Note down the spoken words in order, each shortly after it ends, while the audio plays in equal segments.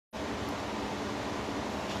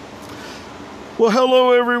Well,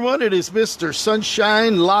 hello everyone. It is Mr.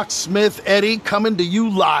 Sunshine Locksmith Eddie coming to you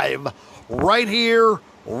live right here,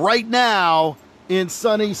 right now in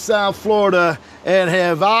sunny South Florida. And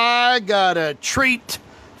have I got a treat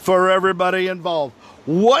for everybody involved.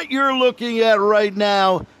 What you're looking at right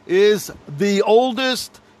now is the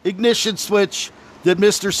oldest ignition switch that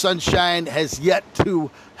Mr. Sunshine has yet to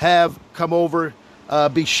have come over,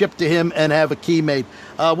 be shipped to him and have a key made.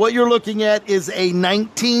 What you're looking at is a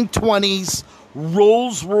 1920's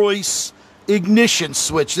Rolls-Royce ignition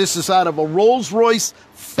switch. This is out of a Rolls-Royce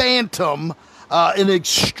Phantom, an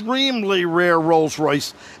extremely rare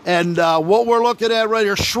Rolls-Royce. And what we're looking at right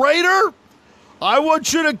here, Schrader, I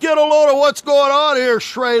want you to get a load of what's going on here,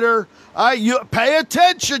 Schrader. You pay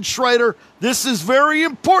attention, Schrader. This is very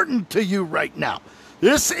important to you right now.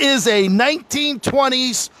 This is a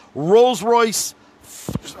 1920's Rolls-Royce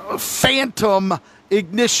Phantom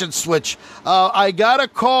ignition switch. I got a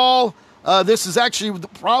call. This is actually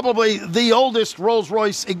probably the oldest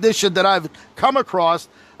Rolls-Royce ignition that I've come across.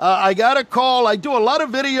 I got a call. I do a lot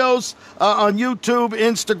of videos on YouTube,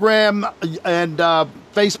 Instagram, and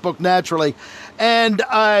Facebook, naturally. And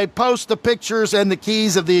I post the pictures and the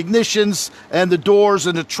keys of the ignitions and the doors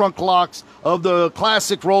and the trunk locks of the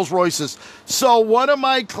classic Rolls-Royces. So one of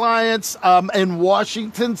my clients in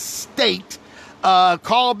Washington State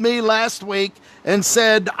called me last week and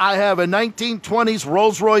said, I have a 1920's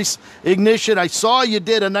Rolls-Royce ignition. I saw you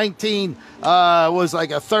did a was like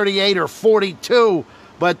a 38 or 42,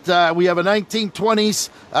 but we have a 1920's.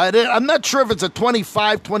 I'm not sure if it's a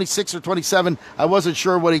 25, 26, or 27. I wasn't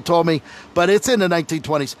sure what he told me, but it's in the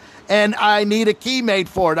 1920's. And I need a key made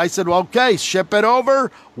for it. I said, well, okay, ship it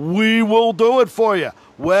over. We will do it for you.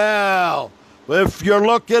 Well, if you're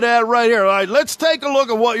looking at right here, all right, let's take a look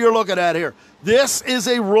at what you're looking at here. This is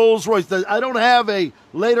a Rolls-Royce. I don't have a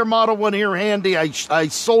later model one here handy. I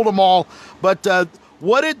sold them all. But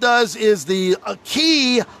what it does is the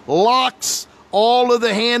key locks all of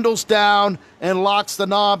the handles down and locks the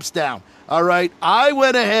knobs down. All right. I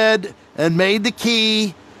went ahead and made the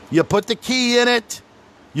key. You put the key in it.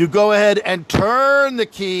 You go ahead and turn the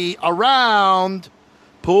key around,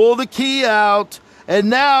 pull the key out, and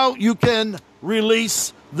now you can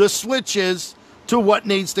release the switches to what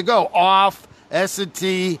needs to go. Off,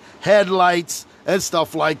 S&T, headlights, and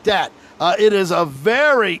stuff like that. It is a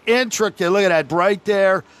very intricate, look at that right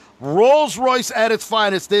there, Rolls-Royce at its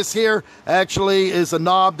finest. This here actually is a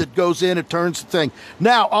knob that goes in and turns the thing.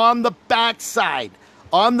 Now, on the backside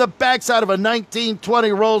of a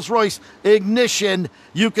 1920 Rolls-Royce ignition,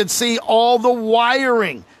 you can see all the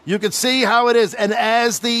wiring. You can see how it is. And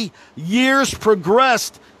as the years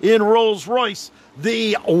progressed in Rolls-Royce,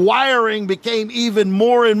 the wiring became even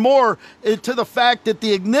more and more into the fact that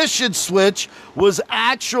the ignition switch was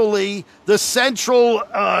actually the central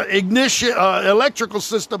ignition electrical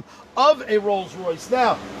system of a Rolls-Royce.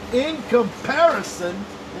 Now, in comparison,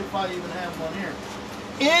 if I even have one here,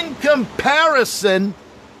 in comparison,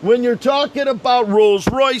 when you're talking about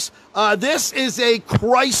Rolls-Royce, this is a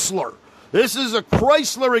Chrysler. This is a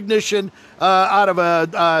Chrysler ignition out of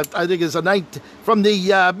I think it's from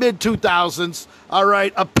the mid-2000s. All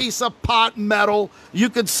right, a piece of pot metal. You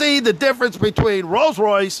can see the difference between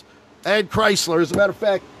Rolls-Royce and Chrysler. As a matter of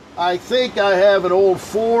fact, I think I have an old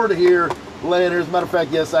Ford here laying there. As a matter of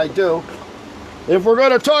fact, yes, I do. If we're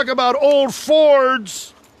going to talk about old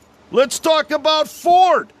Fords, let's talk about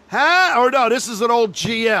Ford. Huh? Or no, this is an old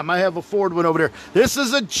GM. I have a Ford one over there. This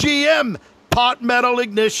is a GM pot metal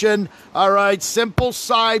ignition. All right, simple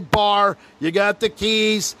sidebar. You got the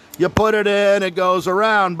keys, you put it in, it goes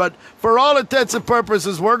around. But for all intents and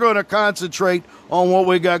purposes, we're going to concentrate on what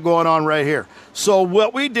we got going on right here. So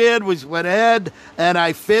what we did was went ahead and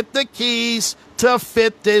I fit the keys to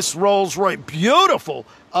fit this Rolls-Royce. Beautiful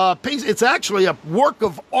piece. It's actually a work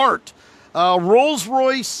of art.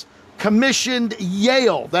 Rolls-Royce commissioned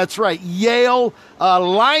Yale. That's right, Yale.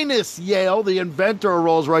 Linus Yale, the inventor of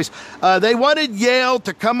Rolls-Royce. They wanted Yale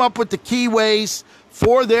to come up with the keyways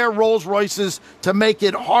for their Rolls-Royces to make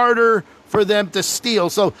it harder for them to steal.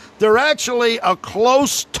 So they're actually a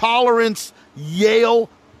close tolerance Yale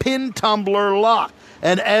pin tumbler lock.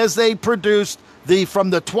 And as they produced from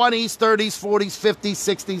the 20s, 30s, 40s,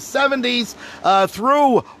 50s, 60s, 70s,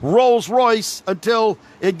 through Rolls-Royce until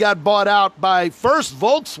it got bought out by first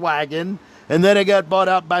Volkswagen, and then it got bought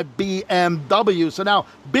out by BMW. So now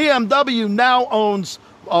BMW now owns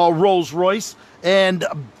Rolls-Royce, and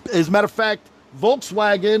as a matter of fact,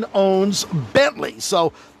 Volkswagen owns Bentley.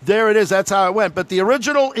 So there it is. That's how it went. But the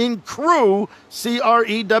original in Crewe,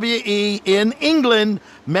 C-R-E-W-E, in England,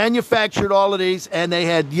 manufactured all of these, and they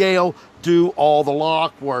had Yale do all the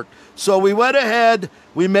lock work. So we went ahead,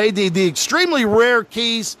 we made the extremely rare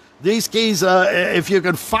keys. These keys, if you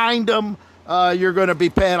can find them, you're going to be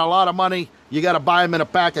paying a lot of money. You got to buy them in a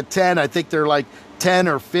pack of 10. I think they're like $10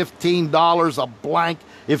 or $15 a blank.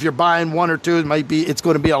 If you're buying one or two, it's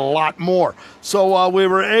going to be a lot more. So we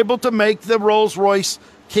were able to make the Rolls-Royce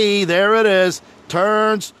key. There it is.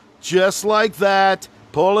 Turns just like that.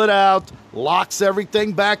 Pull it out. Locks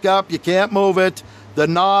everything back up. You can't move it. The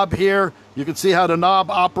knob here, you can see how the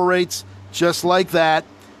knob operates just like that.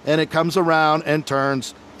 And it comes around and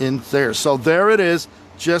turns in there. So there it is,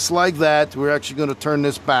 just like that. We're actually going to turn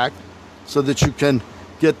this back so that you can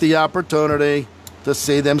get the opportunity to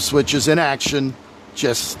see them switches in action,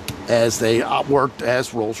 just as they worked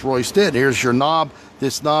as Rolls-Royce did. Here's your knob.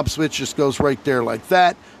 This knob switch just goes right there like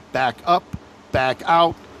that. Back up, back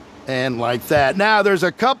out, and like that. Now, there's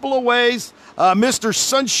a couple of ways. Mr.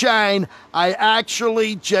 Sunshine, I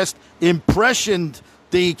actually just impressioned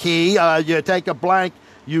the key. You take a blank,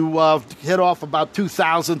 you hit off about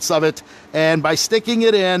 2/1000ths of it, and by sticking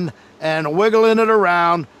it in and wiggling it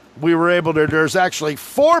around, we were able to, there's actually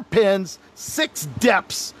 4 pins, 6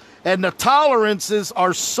 depths, and the tolerances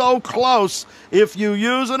are so close. If you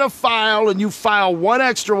using a file and you file one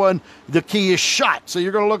extra one, the key is shot. So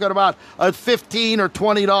you're going to look at about a $15 or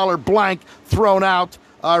 $20 blank thrown out.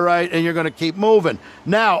 All right, and you're going to keep moving.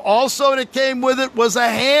 Now, also that came with it was a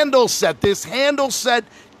handle set. This handle set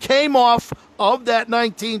came off of that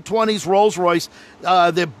 1920s Rolls-Royce.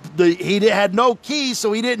 He had no key,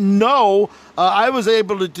 so he didn't know. I was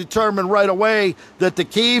able to determine right away that the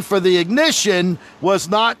key for the ignition was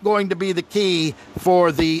not going to be the key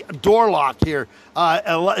for the door lock here.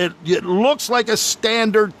 It looks like a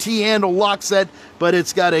standard T-handle lock set, but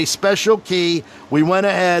it's got a special key. We went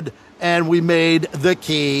ahead and we made the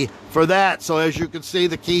key for that. So as you can see,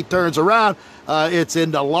 the key turns around. It's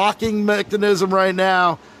in the locking mechanism right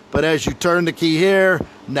now. But as you turn the key here,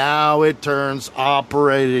 now it turns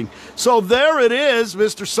operating. So there it is,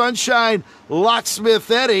 Mr. Sunshine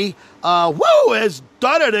Locksmith Eddie. Has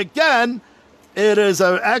done it again. It is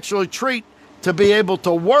an actual treat to be able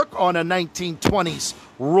to work on a 1920s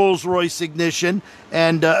Rolls-Royce ignition.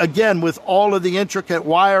 And again, with all of the intricate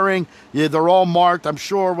wiring, they're all marked. I'm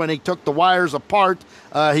sure when he took the wires apart,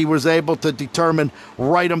 he was able to determine,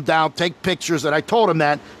 write them down, take pictures. And I told him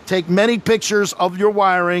that. Take many pictures of your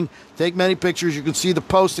wiring. Take many pictures. You can see the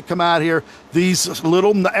posts that come out here. These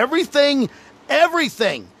little, everything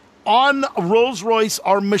on Rolls-Royce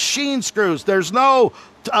are machine screws. There's no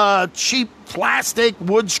cheap plastic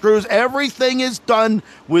wood screws. Everything is done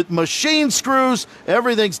with machine screws.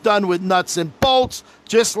 Everything's done with nuts and bolts,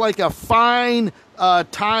 just like a fine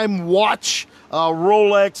time watch,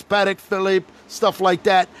 Rolex, Patek Philippe, stuff like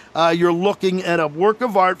that. You're looking at a work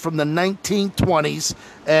of art from the 1920s,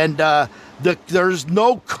 and there's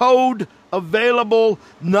no code available.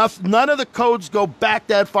 None of the codes go back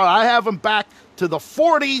that far. I have them back to the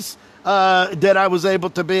 40s. That I was able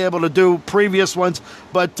to do previous ones,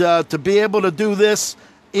 but to be able to do this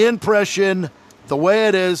impression the way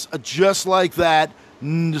it is, just like that,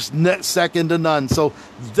 second to none. So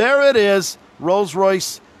there it is,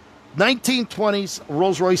 Rolls-Royce 1920s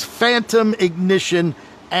Rolls-Royce Phantom ignition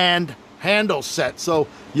and handle set. So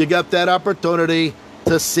you got that opportunity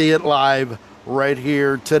to see it live right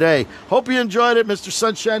here today. Hope you enjoyed it, Mr.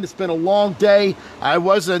 Sunshine. It's been a long day. I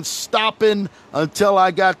wasn't stopping until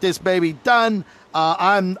I got this baby done.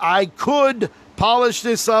 I could polish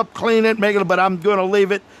this up, clean it, make it, but I'm going to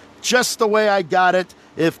leave it just the way I got it.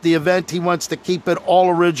 If the event he wants to keep it all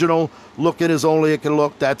original, looking as only it can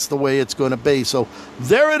look, that's the way it's going to be. So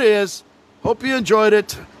there it is. Hope you enjoyed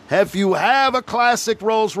it. If you have a classic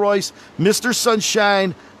Rolls-Royce, Mr.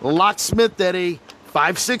 Sunshine Locksmith Eddie,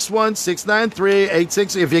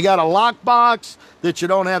 561-693-86. If you got a lockbox that you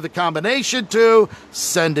don't have the combination to,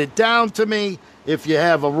 send it down to me. If you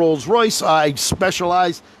have a Rolls-Royce, I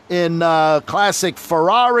specialize in classic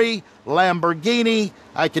Ferrari, Lamborghini.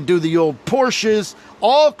 I can do the old Porsches.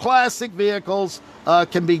 All classic vehicles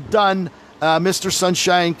can be done. Mr.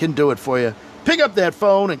 Sunshine can do it for you. Pick up that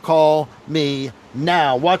phone and call me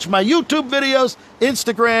now. Watch my YouTube videos,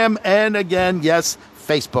 Instagram, and again, yes,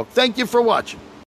 Facebook. Thank you for watching.